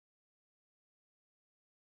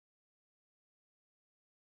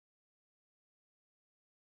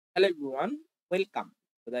Hello everyone, welcome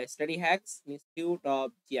to the Study Hacks Institute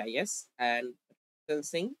of GIS and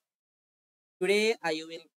Sensing. Today I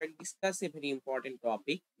will try to discuss a very important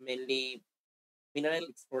topic, mainly mineral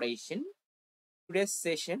exploration. Today's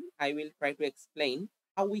session I will try to explain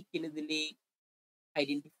how we can easily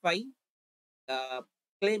identify the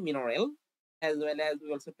clay mineral, as well as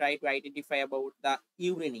we also try to identify about the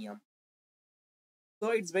uranium. So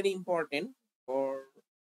it's very important for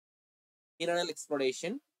mineral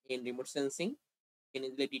exploration in remote sensing. You can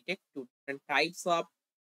easily detect two different types of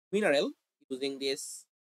mineral using this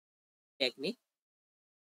technique,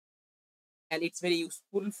 and it's very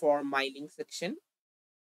useful for mining section.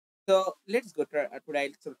 So let's go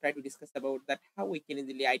today. So try to discuss about that how we can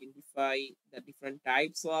easily identify the different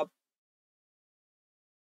types of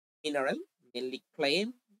mineral, mainly clay,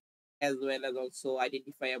 as well as also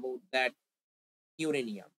identify about that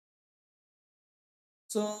uranium.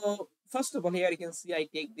 So first of all, here you can see I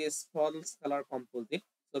take this false color composite.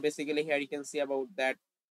 So basically here you can see about that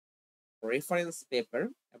reference paper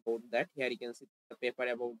about that. Here you can see the paper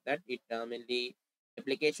about that. It mainly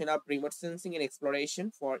application of remote sensing and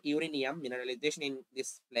exploration for uranium mineralization in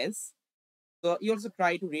this place. So you also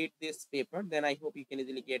try to read this paper, then I hope you can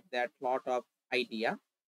easily get that lot of idea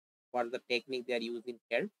what the technique they are using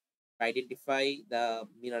here to identify the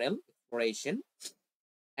mineral exploration.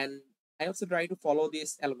 And I also try to follow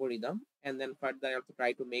this algorithm, and then further I also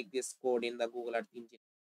try to make this code in the Google Earth engine.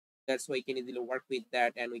 That's why we can easily work with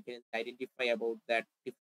that, and we can identify about that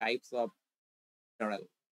different types of mineral.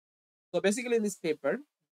 So basically in this paper,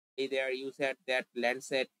 they are using that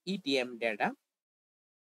Lancet ETM data,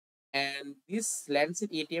 and this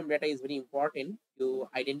Lancet ETM data is very important to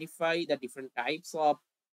identify the different types of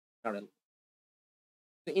mineral.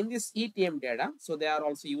 So in this ETM data, so they are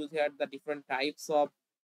also used here the different types of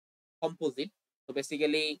composite. So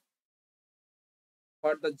basically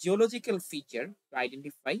for the geological feature to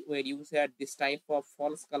identify, we use here this type of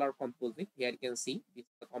false color composite. Here you can see this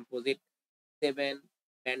is the composite 7,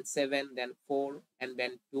 band 7, then 4, and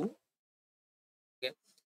band 2. Okay,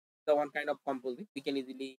 the one kind of composite we can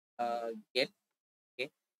easily get. Okay,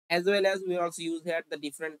 as well as we also use here the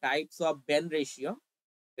different types of band ratio.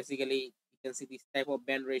 Basically, you can see this type of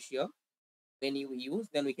band ratio. When you use,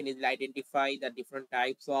 then we can easily identify the different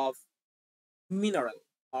types of mineral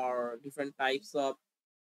or different types of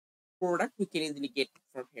product we can easily get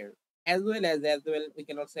from here. As well we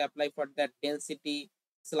can also apply for that density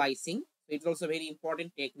slicing. So it's also very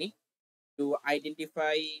important technique to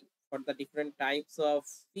identify for the different types of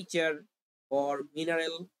feature or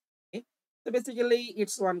mineral. Okay? So basically,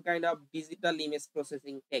 it's one kind of digital image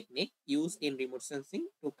processing technique used in remote sensing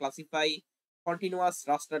to classify continuous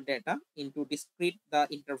raster data into discrete the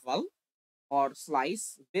interval or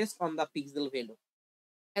slice based on the pixel value.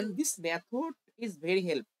 And this method is very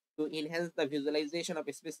helpful to enhance the visualization of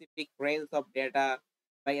a specific range of data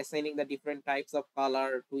by assigning the different types of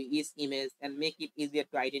color to each image and make it easier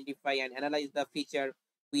to identify and analyze the feature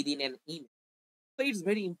within an image. So it's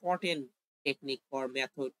very important technique or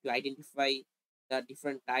method to identify the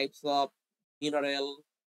different types of mineral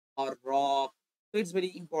or rock. So it's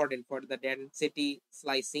very important for the density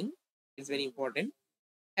slicing. It's very important,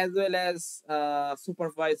 as well as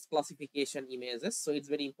supervised classification images. So it's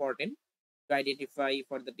very important to identify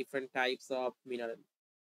for the different types of mineral.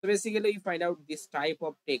 So basically, you find out this type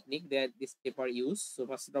of technique that this paper use. So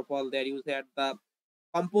first of all, they're used at the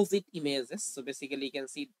composite images. So basically, you can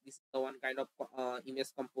see this is the one kind of image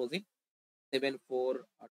composite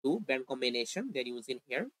 742 band combination they're using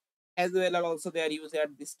here. As well as also they are used at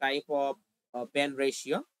this type of band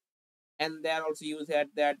ratio, and they are also used at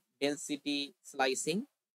that density slicing,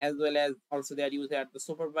 as well as also they are used at the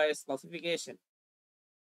supervised classification.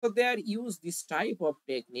 So they are use this type of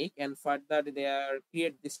technique, and further they are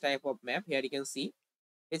create this type of map. Here you can see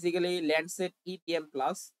basically Landsat ETM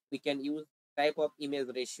plus we can use type of image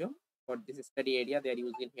ratio for this study area they are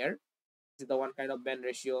using here. This is the one kind of band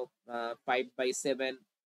ratio 5 by 7,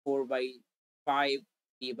 4 by 5,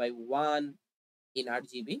 3 by 1 in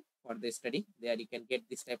RGB for the study. There you can get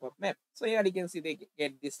this type of map. So here you can see they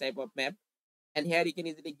get this type of map, and here you can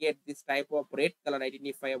easily get this type of red color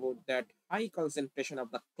identify about that high concentration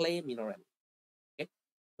of the clay mineral. Okay,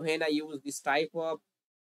 so when I use this type of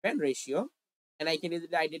band ratio, and I can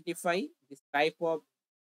easily identify this type of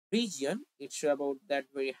region, it show about that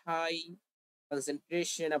very high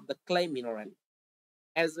concentration of the clay mineral,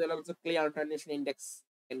 as well as the clay alternation index.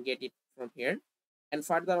 You can get it from here, and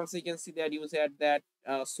further also you can see that you at that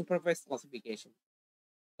supervised classification.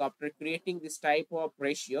 So after creating this type of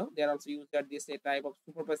ratio, they are also used at this type of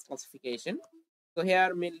supervised classification. So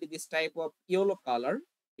here mainly this type of yellow color,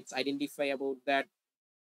 it's identify about that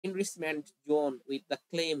enrichment zone with the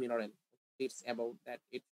clay mineral. It's about that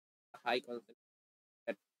it's a high concentration,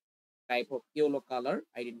 that type of yellow color,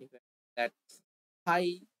 identify that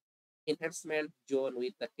high enhancement zone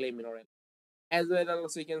with the clay mineral. As well as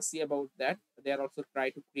also you can see about that they are also try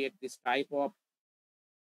to create this type of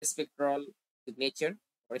spectral signature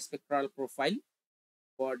or spectral profile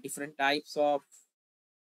for different types of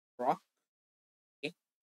rock. Okay,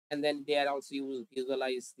 and then they are also use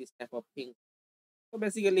visualize this type of thing. So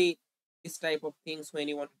basically, this type of things when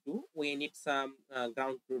you want to do, we need some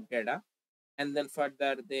ground truth data, and then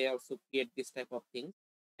further they also create this type of thing,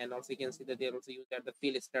 and also you can see that they also use that the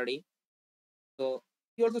field study. So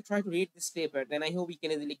you also try to read this paper, then I hope we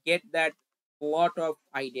can easily get that lot of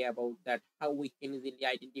idea about that how we can easily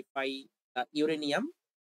identify the uranium,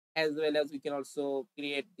 as well as we can also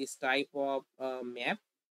create this type of map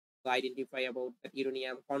to identify about the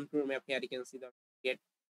uranium contour map. Here you can see that get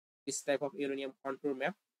this type of uranium contour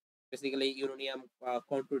map, basically uranium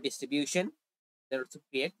contour distribution they also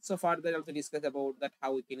create. So further also discuss about that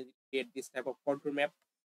how we can create this type of contour map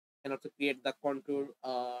and also create the contour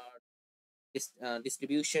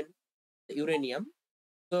distribution the uranium.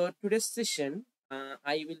 So today's session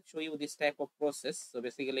I will show you this type of process. So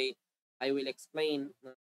basically I will explain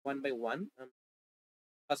one by one.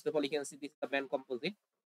 First of all, you can see this is the band composite.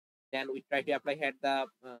 Then we try to apply here the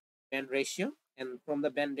band ratio, and from the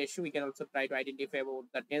band ratio we can also try to identify about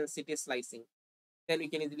the density slicing. Then we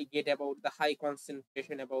can easily get about the high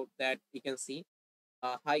concentration about that. You can see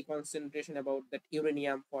high concentration about that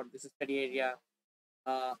uranium for this study area,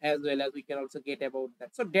 as well as we can also get about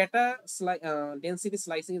that. So density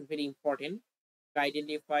slicing is very important to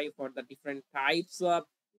identify for the different types of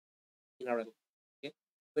mineral. Okay,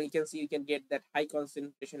 so you can see you can get that high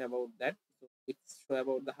concentration about that. So it's show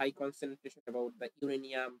about the high concentration about the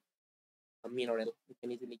uranium mineral. You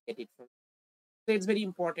can easily get it from. So it's very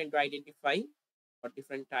important to identify for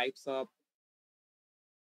different types of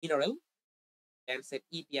mineral and set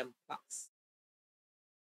EPM plus.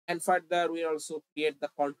 And further, we also create the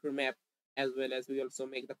contour map, as well as we also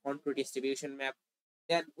make the contour distribution map.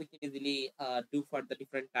 Then we can easily do for the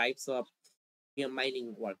different types of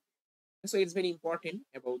mining work. So it's very important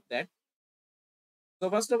about that. So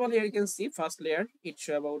first of all, here you can see first layer. It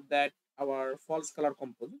show about that our false color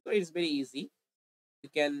composite. So it's very easy. You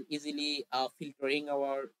can easily filtering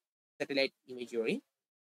our satellite imagery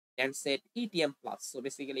and set ETM plus. So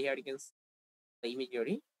basically here you can see the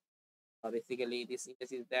imagery. Basically this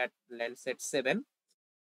image is that Landsat 7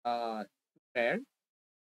 pair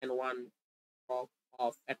and one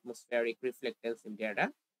of atmospheric reflectance in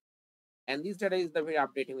data. And this data is the very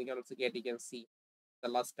updating. We can also get, you can see the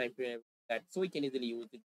last time period that, so we can easily use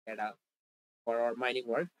this data for our mining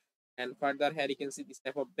work. And further here you can see this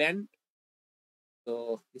type of band.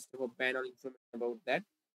 So this type of band or information about that.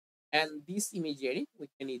 And this imagery we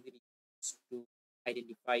can easily use to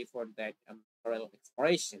identify for that oral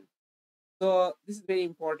exploration. So this is very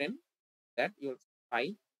important that you'll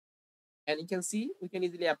try. And you can see we can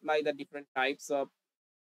easily apply the different types of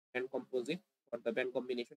band composite for the band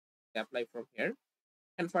combination apply from here.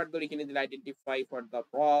 And further you can easily identify for the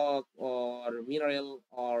rock or mineral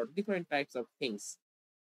or different types of things.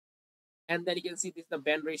 And then you can see this the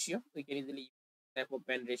band ratio. We can easily use type of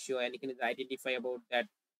band ratio, and you can identify about that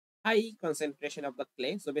high concentration of the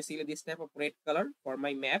clay. So basically this type of red color for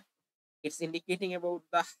my map, it's indicating about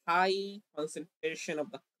the high concentration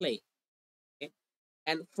of the clay. Okay?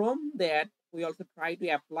 And from that, we also try to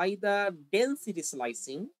apply the density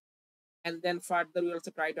slicing, and then further we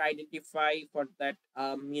also try to identify for that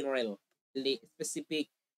mineral, the specific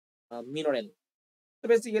mineral. So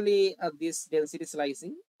basically, this density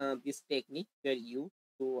slicing, this technique we are used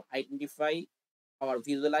to identify or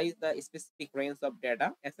visualize the specific range of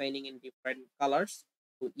data, assigning in different colors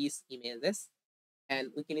to each images, and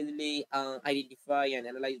we can easily identify and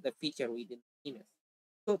analyze the feature within the image.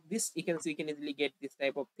 So this you can see, you can easily get this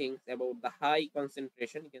type of things about the high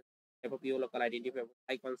concentration. You can type of local identify about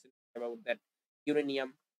high concentration about that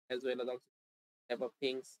uranium, as well as also type of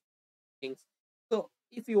things. So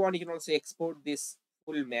if you want, you can also export this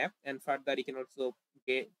full map, and further you can also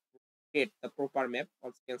get the proper map.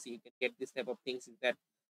 Also, you can see you can get this type of things is that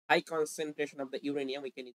high concentration of the uranium.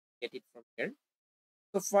 We can get it from here.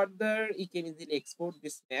 So further, you can easily export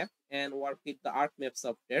this map and work with the ArcMap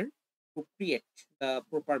software to create the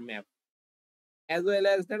proper map. As well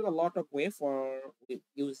as there's a lot of way for we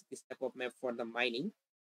use this type of map for the mining.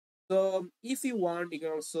 So if you want, you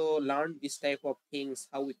can also learn this type of things,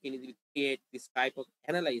 how we can easily create this type of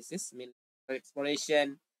analysis, I mean for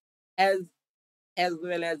exploration, as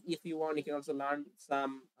well as if you want, you can also learn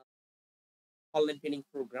some online training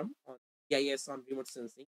program on GIS on remote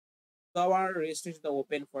sensing. So our registration is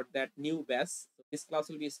open for that new batch. So this class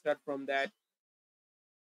will be start from that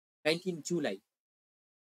 19 July.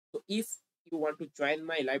 So if you want to join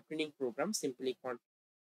my live training program, simply contact.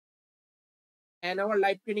 And our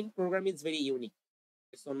live training program is very unique.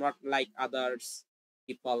 So not like others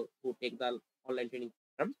people who take the online training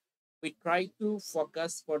program. We try to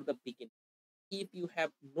focus for the beginning. If you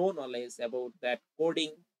have no knowledge about that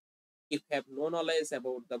coding, if you have no knowledge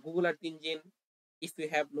about the Google Earth engine, if you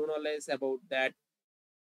have no knowledge about that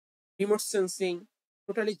remote sensing,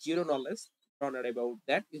 totally zero knowledge, learn about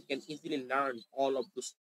that, you can easily learn all of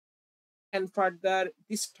those. And further,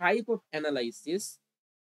 this type of analysis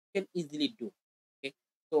you can easily do. Okay,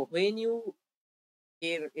 so when you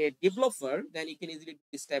are a developer, then you can easily do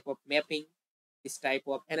this type of mapping, this type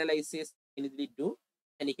of analysis you can easily do,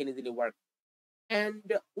 and you can easily work. And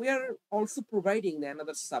we are also providing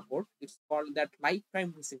another support. It's called that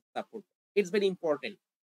lifetime missing support. It's very important.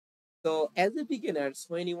 So as a beginners,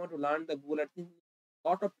 when you want to learn the Google Earth,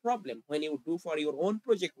 lot of problem when you do for your own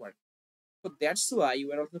project work. So that's why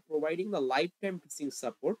you are also providing the lifetime teaching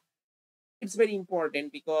support. It's very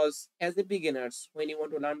important because as a beginners, when you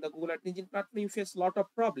want to learn the Google Earth Engine platform, you face a lot of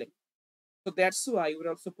problem. So that's why you are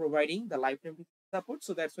also providing the lifetime teaching support.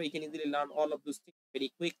 So that's why you can easily learn all of those things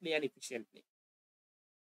very quickly and efficiently.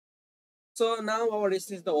 So now our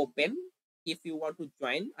list is the open. If you want to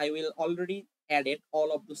join, I will already added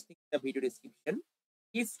all of those things in the video description.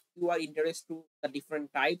 If you are interested to the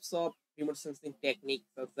different types of remote sensing techniques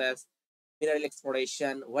such as mineral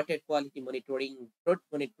exploration, water quality monitoring, road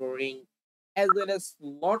monitoring, as well as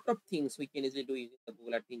lot of things we can easily do using the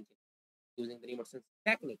Google Earth engine, using the remote sensing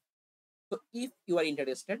technique. So if you are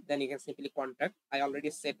interested, then you can simply contact. I already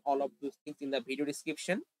said all of those things in the video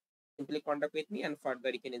description. Simply contact with me and further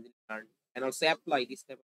you can easily learn and also apply this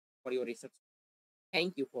type for your research.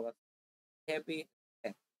 Thank you for happy